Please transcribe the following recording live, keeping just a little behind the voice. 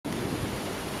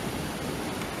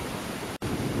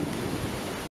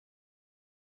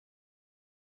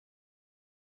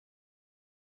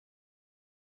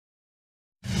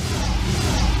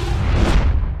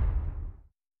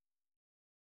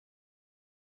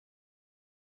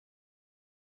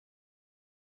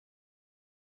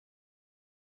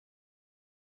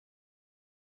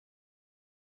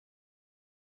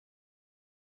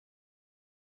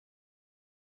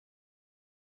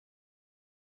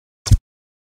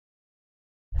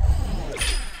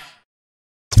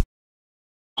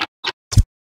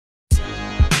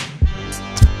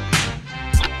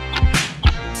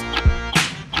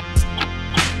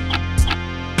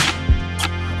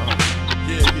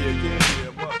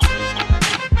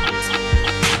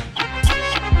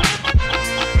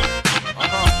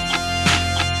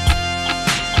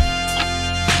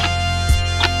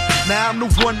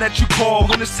the one that you call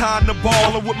when it's time to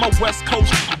ball. And with my West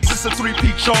Coast, it's a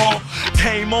three-peat, y'all.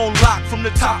 Came on lock from the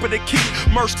top of the key.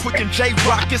 Merce Quick and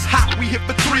J-Rock is hot. We hit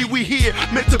for three, we here.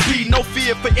 Meant to be, no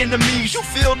fear for enemies. You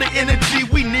feel the energy,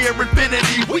 we near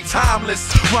infinity. We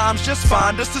timeless. Rhymes just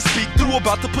find us to speak through.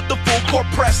 About to put the full court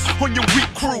press on your weak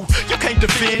crew. You can't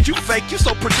defend, you fake, you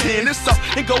so pretend. It's up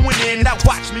and going in, now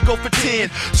watch me go for 10.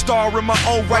 Star in my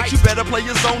own right, you better play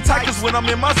your zone tight. Cause when I'm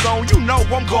in my zone, you know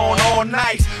I'm going all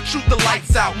night. Shoot the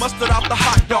lights out, mustard out the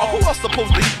hot dog. Who else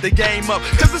supposed to heat the game up?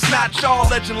 Cause it's not y'all,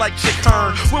 legend like Chick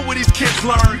Hearn. When will these kids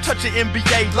learn? Touch an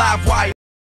NBA live wire.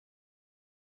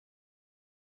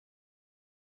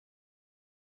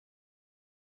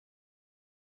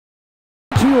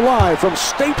 To you live from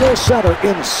Staples Center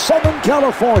in Southern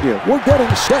California. We're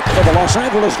getting set for the Los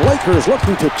Angeles Lakers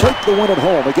looking to take the win at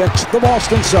home against the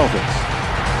Boston Celtics.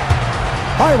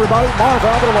 Hi everybody, Marv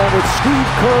Albert along with Steve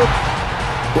Kerr.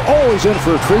 We're always in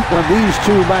for a treat when these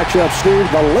two match up, Steve.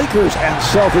 The Lakers and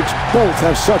Celtics both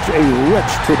have such a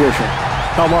rich tradition.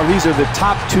 Now, Marv, these are the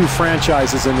top two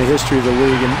franchises in the history of the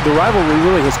league, and the rivalry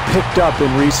really has picked up in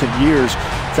recent years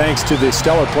thanks to the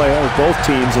stellar play of both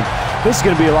teams. And this is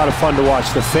going to be a lot of fun to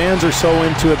watch. The fans are so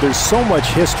into it. There's so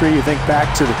much history. You think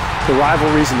back to the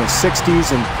rivalries in the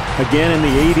 60s and again in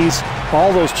the 80s.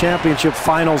 All those championship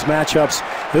finals matchups.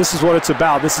 This is what it's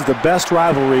about. This is the best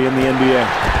rivalry in the NBA.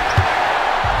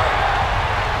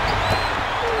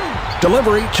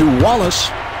 Delivery to Wallace.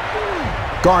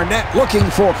 Garnett looking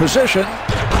for position.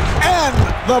 And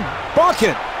the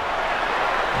bucket.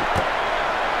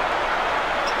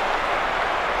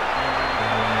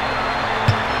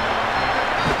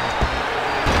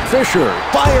 Fisher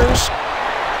fires.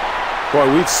 Boy,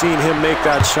 we've seen him make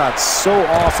that shot so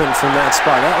often from that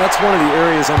spot. That's one of the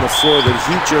areas on the floor that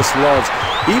he just loves.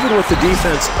 Even with the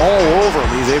defense all over him,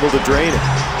 he's able to drain it.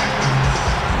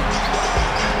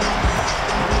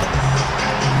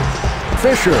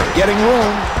 Fisher getting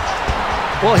room.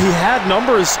 Well, he had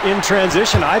numbers in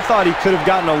transition. I thought he could have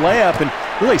gotten a layup and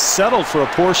really settled for a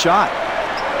poor shot.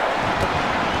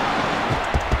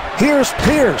 Here's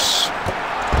Pierce.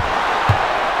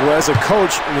 Well, as a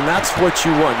coach, I mean, that's what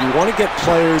you want. You want to get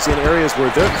players in areas where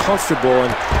they're comfortable,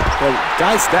 and well,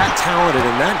 guys that talented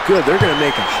and that good, they're going to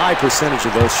make a high percentage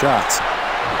of those shots.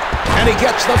 And he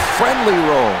gets the friendly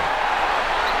roll.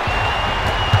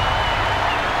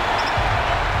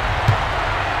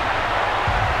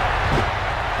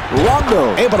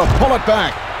 Rondo able to pull it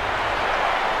back.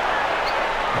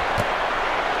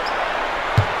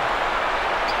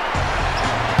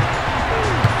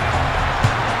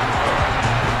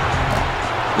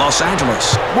 Los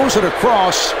Angeles moves it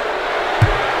across.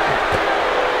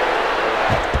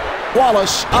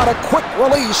 Wallace on a quick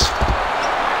release.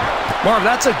 Marv,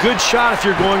 that's a good shot if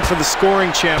you're going for the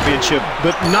scoring championship,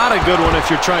 but not a good one if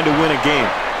you're trying to win a game.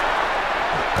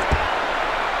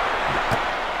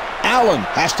 Allen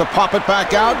has to pop it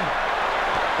back out.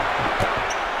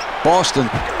 Boston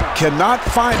cannot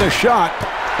find a shot.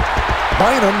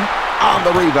 Bynum on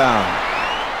the rebound.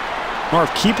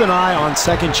 Marv, keep an eye on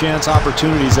second chance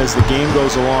opportunities as the game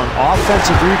goes along.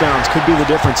 Offensive rebounds could be the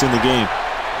difference in the game.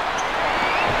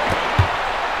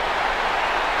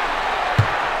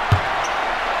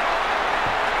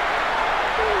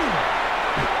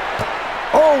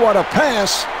 Oh, what a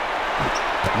pass.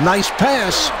 Nice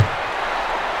pass.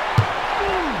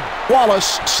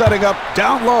 Wallace setting up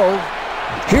down low.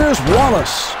 Here's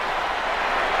Wallace.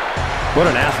 What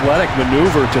an athletic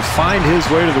maneuver to find his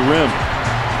way to the rim.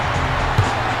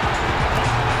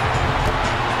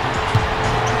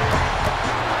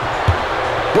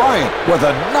 Bryant with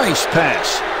a nice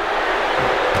pass.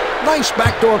 Nice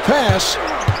backdoor pass.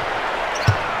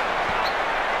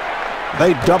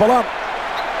 They double up.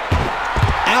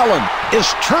 Allen is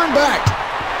turned back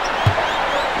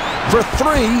for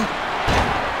three.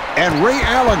 And Ray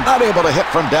Allen not able to hit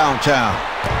from downtown.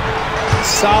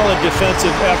 Solid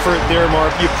defensive effort there,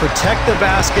 Mark. You protect the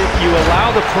basket. You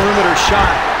allow the perimeter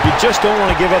shot. You just don't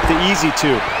want to give up the easy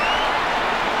two.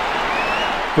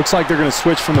 Looks like they're going to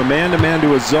switch from a man-to-man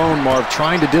to a zone, Marv,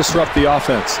 trying to disrupt the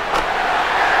offense.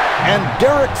 And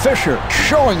Derek Fisher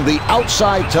showing the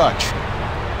outside touch.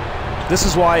 This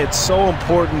is why it's so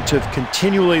important to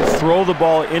continually throw the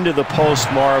ball into the post,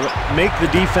 Marv. Make the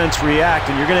defense react,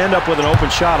 and you're going to end up with an open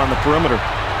shot on the perimeter.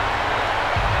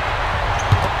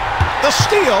 The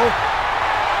steal.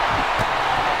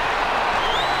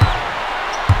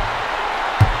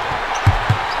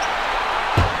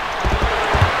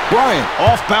 Bryant,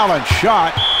 off-balance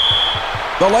shot.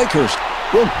 The Lakers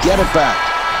will get it back.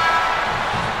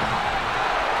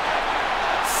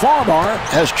 Farmar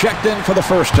has checked in for the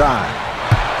first time.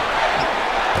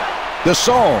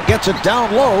 Gasol gets it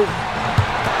down low.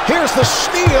 Here's the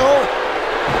steal.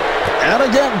 And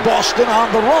again, Boston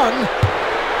on the run.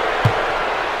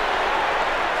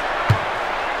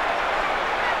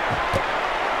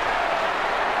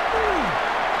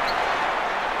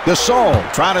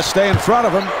 Gasol trying to stay in front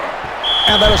of him.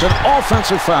 And that is an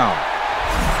offensive foul.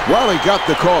 Well, he got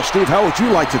the call. Steve, how would you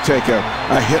like to take a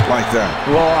hit like that?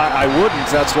 Well, I wouldn't.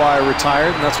 That's why I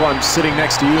retired, and that's why I'm sitting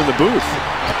next to you in the booth.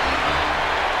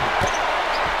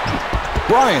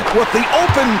 Bryant with the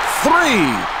open three.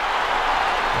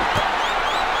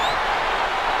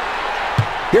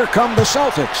 Here come the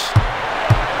Celtics.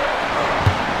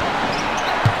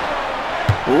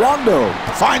 Rondo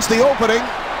finds the opening.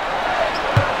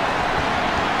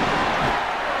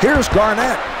 Here's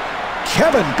Garnett.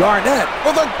 Kevin Garnett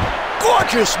with a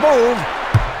gorgeous move.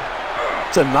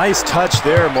 It's a nice touch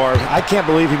there, Marv. I can't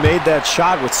believe he made that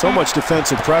shot with so much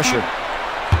defensive pressure.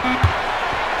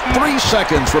 3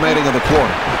 seconds remaining in the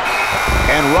quarter.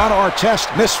 And Ron Artest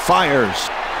misfires.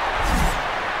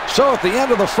 So at the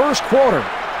end of the first quarter,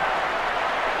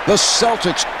 the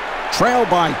Celtics trail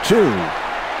by 2.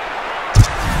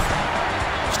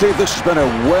 Steve, this has been a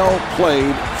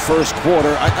well-played first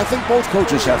quarter. I think both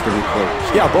coaches have to be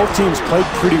pleased. Yeah, both teams played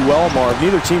pretty well, Marv.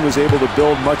 Neither team was able to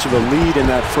build much of a lead in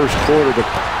that first quarter, but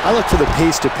I look for the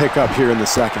pace to pick up here in the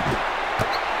second.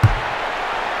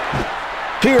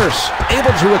 Pierce able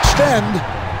to extend.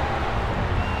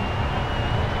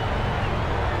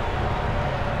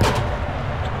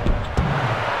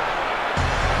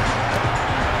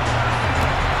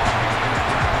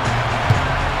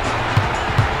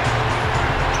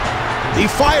 He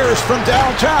fires from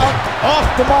downtown,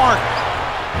 off the mark.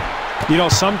 You know,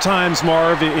 sometimes,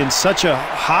 Marv, in such a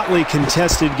hotly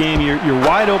contested game, you're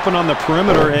wide open on the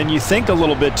perimeter and you think a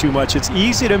little bit too much. It's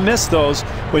easy to miss those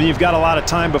when you've got a lot of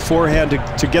time beforehand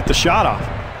to get the shot off.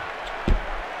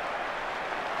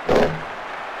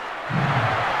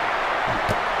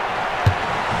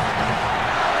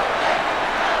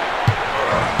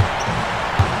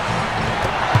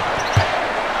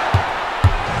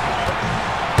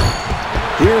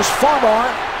 Here's Farmar.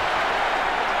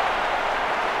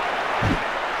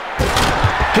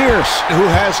 Pierce, who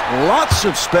has lots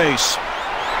of space.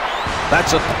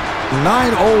 That's a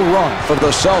 9-0 run for the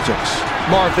Celtics.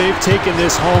 Marv, they've taken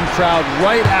this home crowd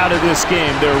right out of this game.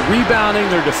 They're rebounding,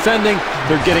 they're defending,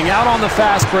 they're getting out on the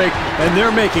fast break, and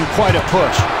they're making quite a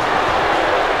push.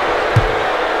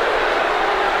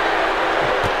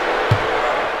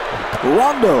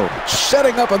 Rondo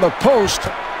setting up in the post.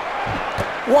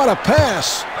 What a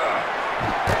pass.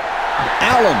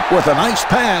 Allen with a nice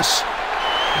pass.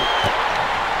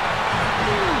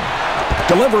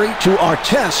 Delivery to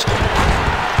Artest.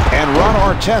 And Ron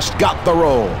Artest got the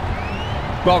roll.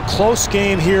 Well, close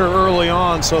game here early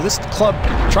on, so this club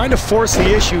trying to force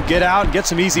the issue, get out and get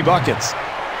some easy buckets.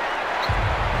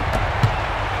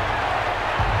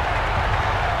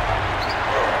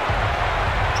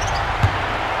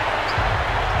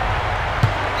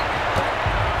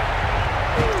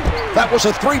 That was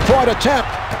a three-point attempt.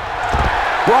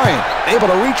 Bryant able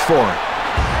to reach for it.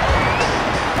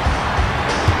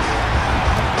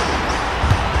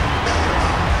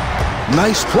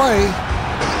 Nice play.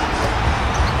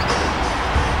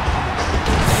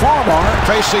 Farmar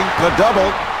facing the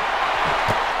double.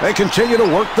 They continue to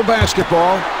work the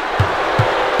basketball.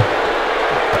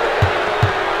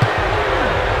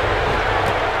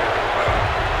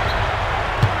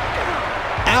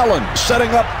 Allen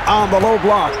setting up on the low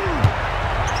block.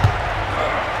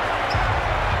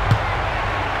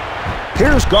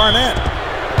 Here's Garnett.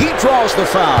 He draws the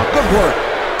foul. Good work.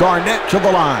 Garnett to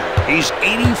the line. He's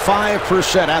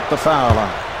 85% at the foul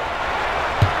line.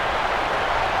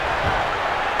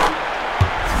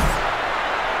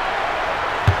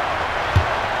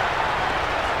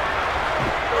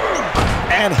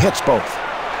 And hits both.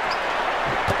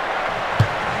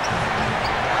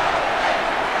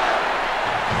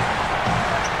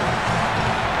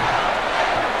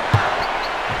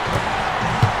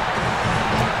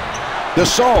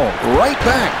 Gasol right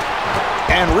back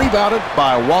and rebounded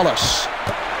by Wallace.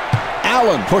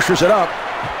 Allen pushes it up.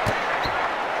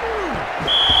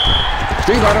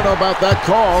 Steve, I don't know about that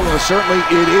call. Certainly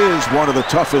it is one of the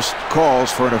toughest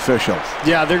calls for an official.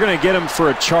 Yeah, they're going to get him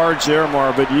for a charge there,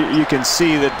 Mar, but you can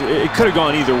see that it could have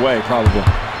gone either way, probably.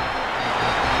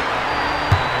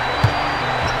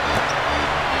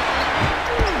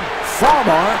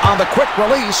 Farmar on the quick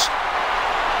release.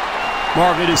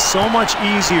 Marv, it is so much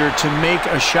easier to make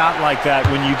a shot like that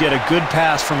when you get a good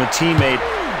pass from a teammate.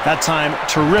 That time,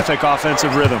 terrific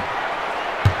offensive rhythm.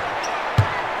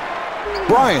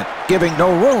 Bryant giving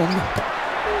no room.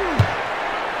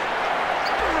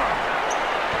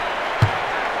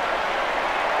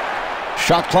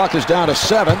 Shot clock is down to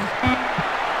 7.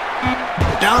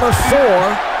 Down to 4.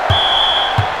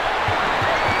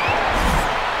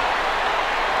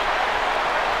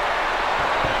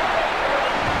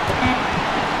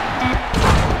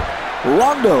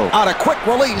 Rondo on a quick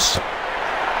release.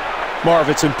 Marv,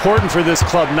 it's important for this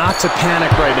club not to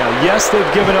panic right now. Yes,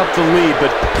 they've given up the lead, but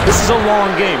this is a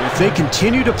long game. If they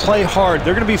continue to play hard,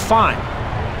 they're going to be fine.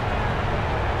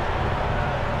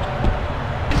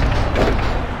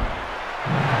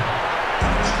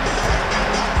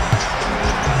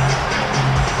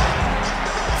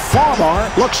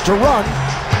 Farmar looks to run.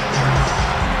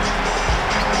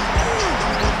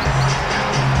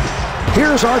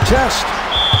 Here's our test.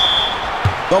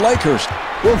 The Lakers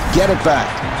will get it back.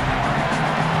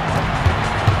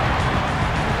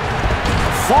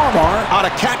 Farmar on a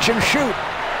catch and shoot.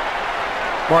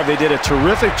 Marv, they did a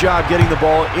terrific job getting the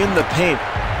ball in the paint.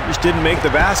 Just didn't make the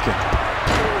basket.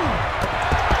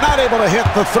 Not able to hit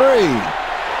the three.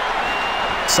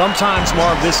 Sometimes,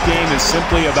 Marv, this game is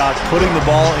simply about putting the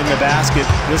ball in the basket.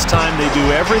 This time they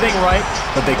do everything right,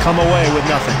 but they come away with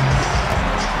nothing.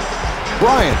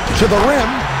 Bryant to the rim,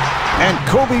 and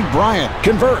Kobe Bryant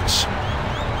converts.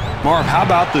 Marv, how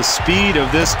about the speed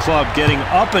of this club getting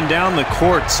up and down the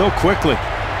court so quickly?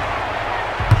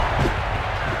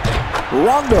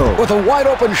 Rondo with a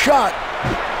wide-open shot.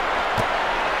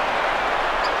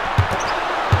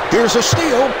 Here's a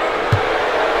steal.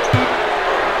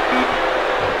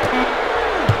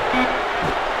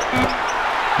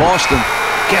 Boston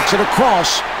gets it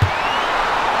across.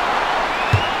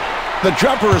 The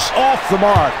jumper's off the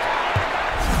mark.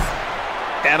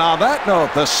 And on that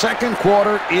note, the second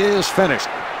quarter is finished.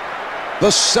 The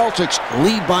Celtics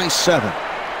lead by 7.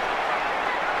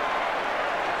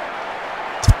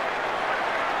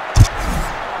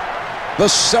 The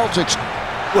Celtics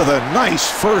with a nice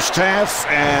first half.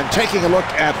 And taking a look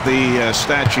at the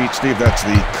stat sheet, Steve, that's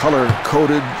the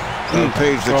color-coded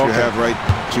page that you have right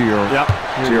to your,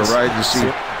 to your right. You see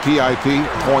PIP,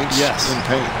 points in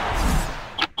paint.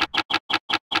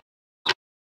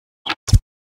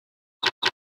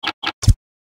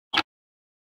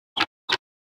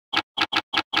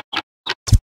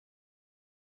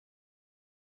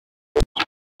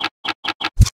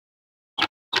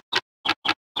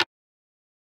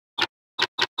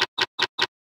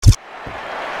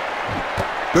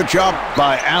 Good job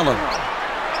by Allen.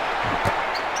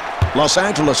 Los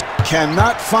Angeles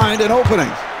cannot find an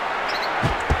opening.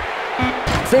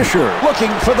 Fisher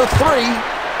looking for the three.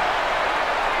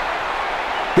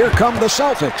 Here come the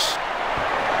Celtics.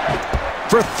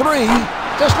 For three,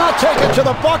 does not take it to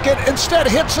the bucket, instead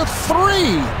hits a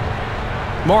three.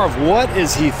 Marv, what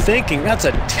is he thinking? That's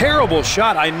a terrible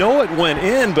shot. I know it went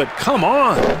in, but come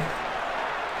on.